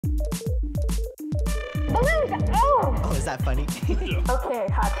Balloons! Oh! Oh, is that funny? Okay,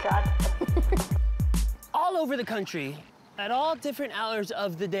 hot shot. All over the country, at all different hours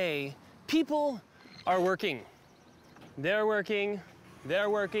of the day, people are working. They're working, they're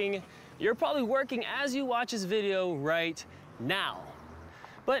working. You're probably working as you watch this video right now.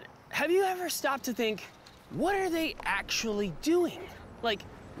 But have you ever stopped to think, what are they actually doing? Like,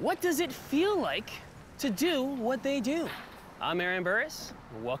 what does it feel like to do what they do? I'm Merrell-Burriss.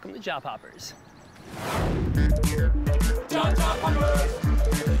 Welcome to Job Hoppers. Job Hoppers!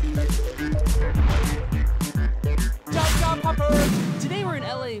 Job Hoppers! Today we're in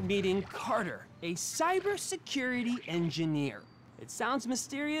LA meeting Carter, a cybersecurity engineer. It sounds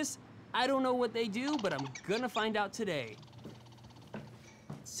mysterious. I don't know what they do, but I'm gonna find out today.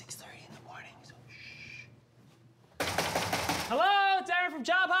 It's 6:30 in the morning, so shh. Hello, it's Aaron from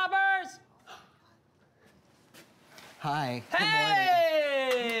Job Hoppers. Hi.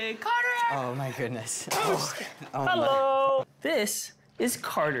 Hey, Carter! Oh my goodness. Oh, hello. This is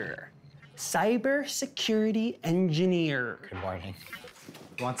Carter, cybersecurity engineer. Good morning.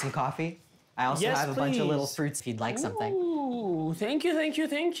 You want some coffee? I also Yes, have a bunch of little please. fruits if you'd like something. Ooh, thank you, thank you,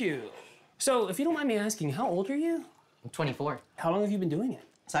 thank you. So, if you don't mind me asking, how old are you? I'm 24. How long have you been doing it?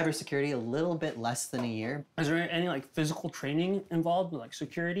 Cybersecurity, a little bit less than a year. Is there any like physical training involved with like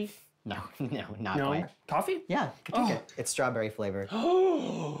security? No, not No. quite. Coffee? Yeah, could take it. It's strawberry flavored.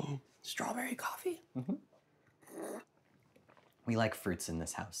 Oh, strawberry coffee? We like fruits in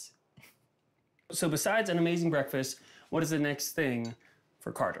this house. So besides an amazing breakfast, what is the next thing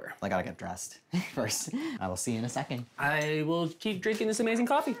for Carter? I gotta get dressed first. I will see you in a second. I will keep drinking this amazing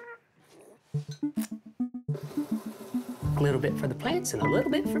coffee. A little bit for the plants and a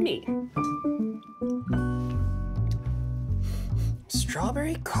little bit for me.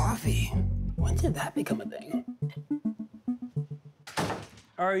 Strawberry coffee. When did that become a thing?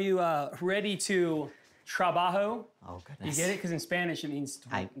 Are you ready to trabajo? Oh You goodness. get it? Because in Spanish it means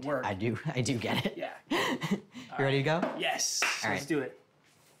to work. I do get it. Yeah. You ready to go? Yes. All Let's right. do it.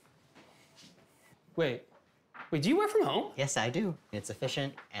 Wait, do you work from home? Yes, I do. It's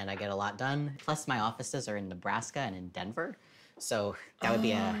efficient and I get a lot done. Plus my offices are in Nebraska and in Denver. So that would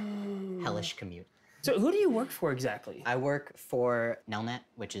be a hellish commute. So who do you work for exactly? I work for Nelnet,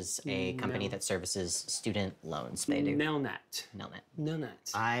 which is a company that services student loans. They do. Nelnet.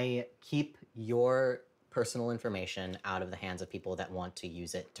 Nelnet. I keep your personal information out of the hands of people that want to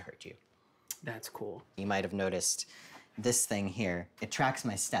use it to hurt you. That's cool. You might have noticed this thing here. It tracks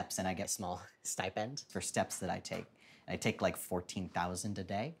my steps and I get a small stipend for steps that I take. I take like 14,000 a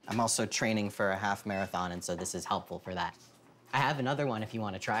day. I'm also training for a half marathon, and so this is helpful for that. I have another one if you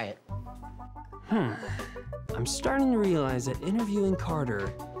want to try it. I'm starting to realize that interviewing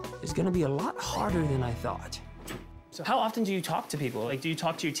Carter is gonna be a lot harder than I thought. So how often do you talk to people? Like, do you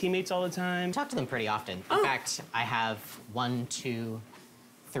talk to your teammates all the time? I talk to them pretty often. In fact, I have 1, 2,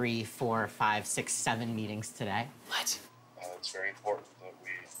 3, 4, 5, 6, 7 meetings today. What? It's very important that we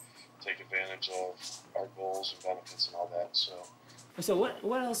take advantage of our goals and benefits and all that. So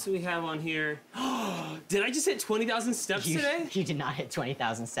what else do we have on here? Did I just hit 20,000 steps today? You did not hit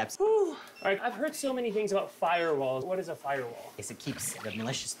 20,000 steps. Whew. All right, I've heard so many things about firewalls. What is a firewall? It keeps the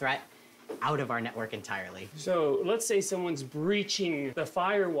malicious threat out of our network entirely. So let's say someone's breaching the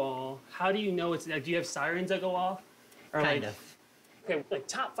firewall. How do you know it's like? Do you have sirens that go off? Or Kind like, of. Okay, like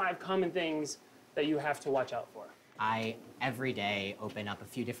top 5 common things that you have to watch out for. I, every day, open up a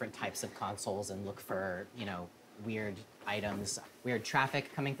few different types of consoles and look for, weird items, weird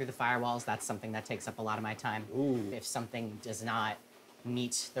traffic coming through the firewalls. That's something that takes up a lot of my time. Ooh. If something does not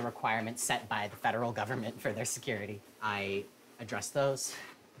meet the requirements set by the federal government for their security, I address those.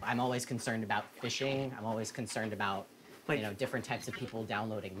 I'm always concerned about phishing. I'm always concerned about, different types of people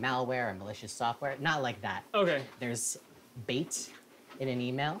downloading malware or malicious software. Not like that. Okay. There's bait in an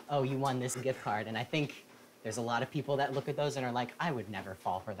email. Oh, you won this gift card. And I think there's a lot of people that look at those and are like, I would never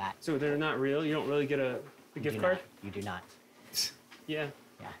fall for that. So they're not real? You don't really get a gift card? You do not. Yeah.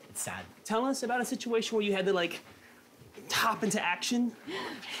 Yeah, it's sad. Tell us about a situation where you had to hop into action.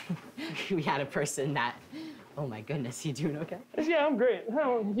 We had a person that, oh my goodness, you doing okay? Yeah, I'm great.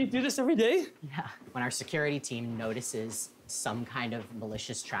 You do this every day? Yeah. When our security team notices some kind of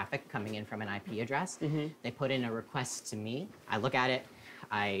malicious traffic coming in from an IP address, they put in a request to me. I look at it,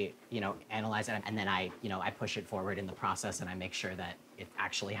 I, analyze it, and then I push it forward in the process and I make sure that it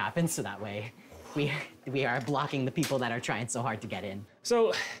actually happens so that way we are blocking the people that are trying so hard to get in.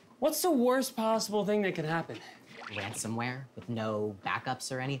 So, what's the worst possible thing that can happen? Ransomware with no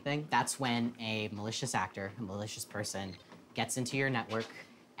backups or anything. That's when a malicious actor, a malicious person, gets into your network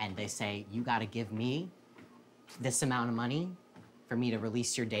and they say, you gotta give me this amount of money for me to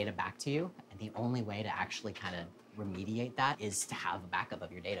release your data back to you. And The only way to actually kind of remediate that is to have a backup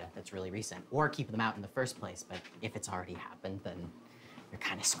of your data that's really recent, or keep them out in the first place. But if it's already happened, then you're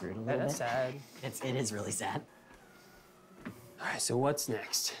kind of screwed a little bit. That's sad. It is really sad. All right, so what's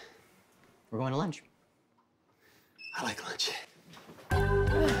next? We're going to lunch. I like lunch.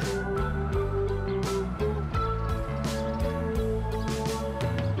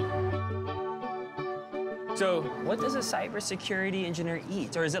 So, what does a cybersecurity engineer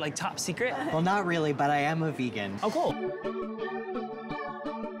eat? Or is it like top secret? Well, not really, but I am a vegan. Oh, cool.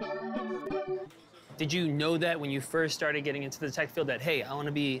 Did you know that when you first started getting into the tech field that, hey, I want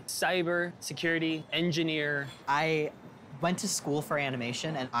to be cybersecurity engineer? I went to school for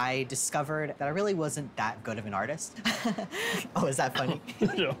animation, and I discovered that I really wasn't that good of an artist. Oh, is that funny?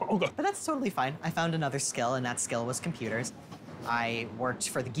 No, okay. But that's totally fine. I found another skill, and that skill was computers. I worked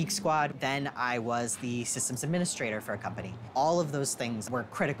for the Geek Squad, then I was the systems administrator for a company. All of those things were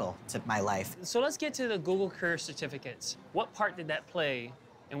critical to my life. So let's get to the Google Career Certificates. What part did that play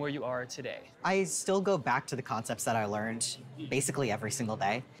in where you are today? I still go back to the concepts that I learned basically every single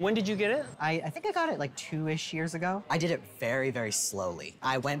day. When did you get it? I think I got it like 2-ish years ago. I did it very, very slowly.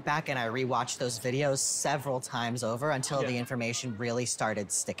 I went back and I rewatched those videos several times over until the information really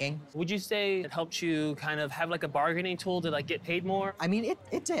started sticking. Would you say it helped you kind of have like a bargaining tool to like get paid more? I mean,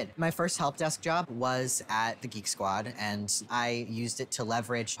 it did. My first help desk job was at the Geek Squad, and I used it to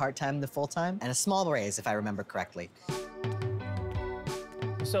leverage part-time to full-time and a small raise, if I remember correctly.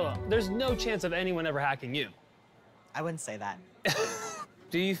 So there's no chance of anyone ever hacking you. I wouldn't say that.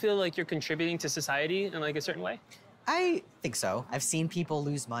 Do you feel like you're contributing to society in like a certain way? I think so. I've seen people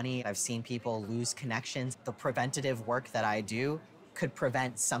lose money. I've seen people lose connections. The preventative work that I do could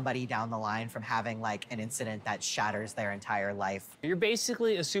prevent somebody down the line from having like an incident that shatters their entire life. You're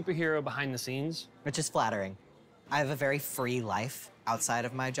basically a superhero behind the scenes. Which is flattering. I have a very free life outside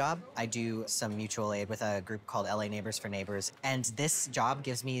of my job. I do some mutual aid with a group called LA Neighbors for Neighbors. And this job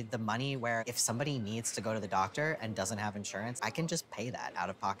gives me the money where if somebody needs to go to the doctor and doesn't have insurance, I can just pay that out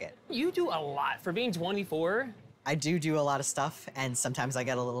of pocket. You do a lot for being 24. I do a lot of stuff, and sometimes I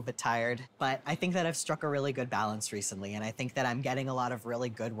get a little bit tired, but I think that I've struck a really good balance recently, and I think that I'm getting a lot of really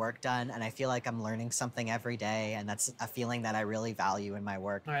good work done, and I feel like I'm learning something every day, and that's a feeling that I really value in my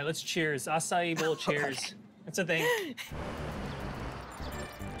work. All right, let's cheers. Acai bowl cheers. Okay. That's a thing.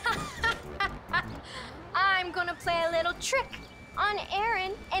 I'm gonna play a little trick on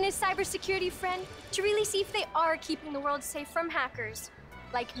Aaron and his cybersecurity friend to really see if they are keeping the world safe from hackers,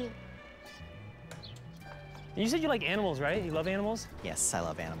 like me. You said you like animals, right? You love animals? Yes, I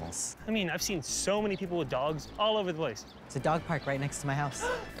love animals. I mean, I've seen so many people with dogs all over the place. It's a dog park right next to my house.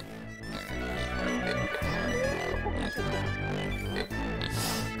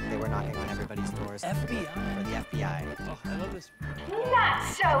 They were knocking on everybody's doors. FBI? For the FBI. Oh, I love this. Not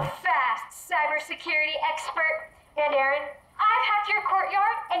so fast, cybersecurity expert. And Aaron, I've hacked your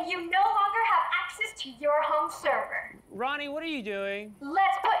courtyard, and you no longer have access to your home server. Ronnie, what are you doing?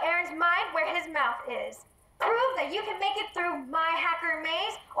 Let's put Aaron's mind where his mouth is. Prove that you can make it through my hacker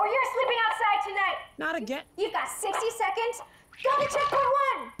maze, or you're sleeping outside tonight. Not again. You've got 60 seconds. Go to checkpoint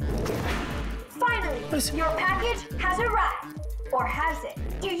 1. Finally, your package has arrived. Or has it?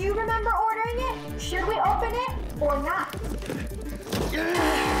 Do you remember ordering it? Should we open it or not? Fail.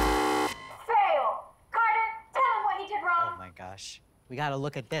 Carter, tell him what he did wrong. Oh my gosh. We gotta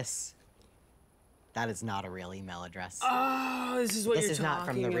look at this. That is not a real email address. Oh, this is what This you're is not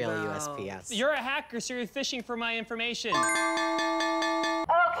from the real about. USPS. You're a hacker, so you're fishing for my information. Okay,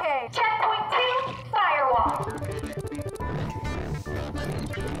 checkpoint 2, firewall.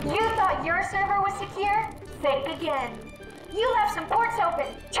 You thought your server was secure? Think again. You left some ports open.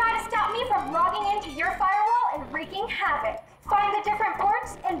 Try to stop me from logging into your firewall and wreaking havoc. Find the different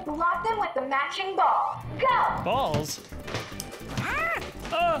ports and block them with the matching ball. Go! Balls?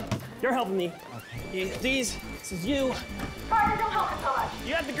 Oh, you're helping me. Okay. These, this is you. Carter, don't help us so much.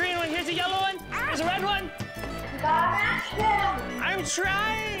 You got the green one, here's the yellow one, here's a red one. You gotta match them. I'm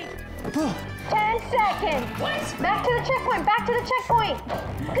trying. 10 seconds. What? Back to the checkpoint, back to the checkpoint.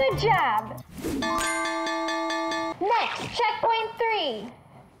 Good job. Next, checkpoint 3.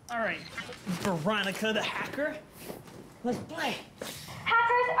 All right, Veronica the hacker, let's play.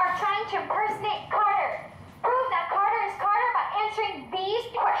 Hackers are trying to impersonate Carter. Prove that Carter is Carter by answering these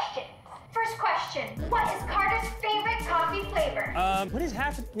questions. First question, what is Carter's favorite coffee flavor? What is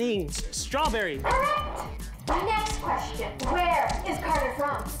happening? Strawberry. Correct. Next question, where is Carter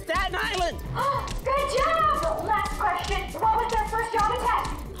from? Staten Island. Good job! Last question, what was their first job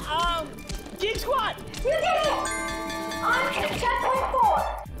attack? Geek Squad. You did it! On to checkpoint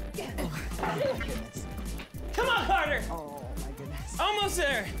 4. Come on, Carter. Oh my goodness. Almost almost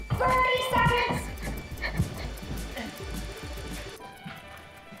there. 30 seconds!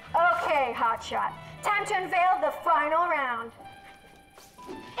 Okay, hotshot. Time to unveil the final round.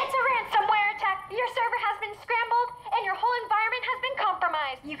 It's a ransomware attack. Your server has been scrambled and your whole environment has been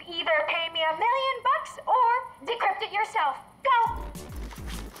compromised. You either pay me $1 million or decrypt it yourself. Go!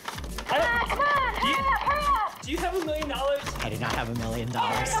 Come on, hurry up! Do you have $1 million? I do not have $1 million.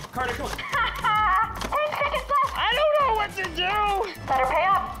 Carter, come on. 10 seconds left! I don't know what to do. Better pay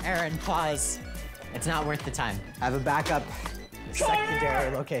up. Aaron, pause. It's not worth the time. I have a backup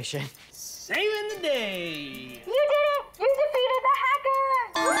secondary location. Saving the day. You did it! You defeated the hacker!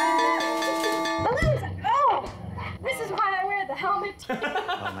 Balloons! Oh! This is why I wear the helmet.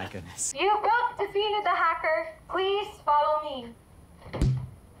 Oh my goodness. You both defeated the hacker. Please follow me.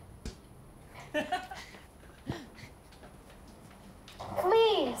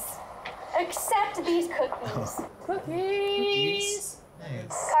 Please accept these cookies. Cookies.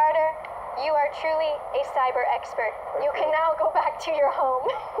 Nice. Carter, you are truly a cyber expert. You can now go back to your home.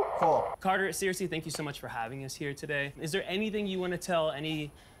 Cool. Carter, seriously, thank you so much for having us here today. Is there anything you want to tell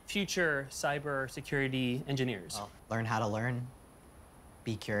any future cybersecurity engineers? Well, learn how to learn.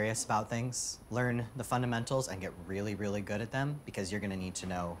 Be curious about things. Learn the fundamentals and get really, really good at them because you're going to need to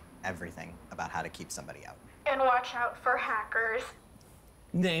know everything about how to keep somebody out. And watch out for hackers.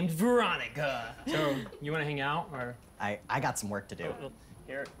 Named Veronica. So, you want to hang out or? I got some work to do.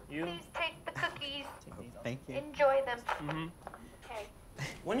 Here, you. Please take the cookies. Thank you. Enjoy them. Okay.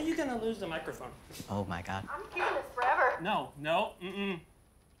 When are you gonna lose the microphone? Oh my God. I'm keeping this forever. No,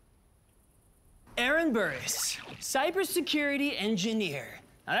 Aaron Burriss, cybersecurity engineer.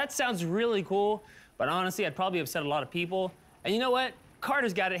 Now that sounds really cool, but honestly, I'd probably upset a lot of people. And you know what?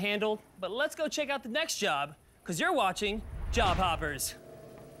 Carter's got it handled, but let's go check out the next job, because you're watching Job Hoppers.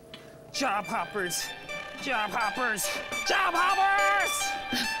 Job Hoppers. Job Hoppers. Job Hoppers!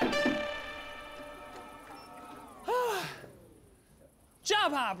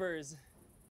 Job Hoppers!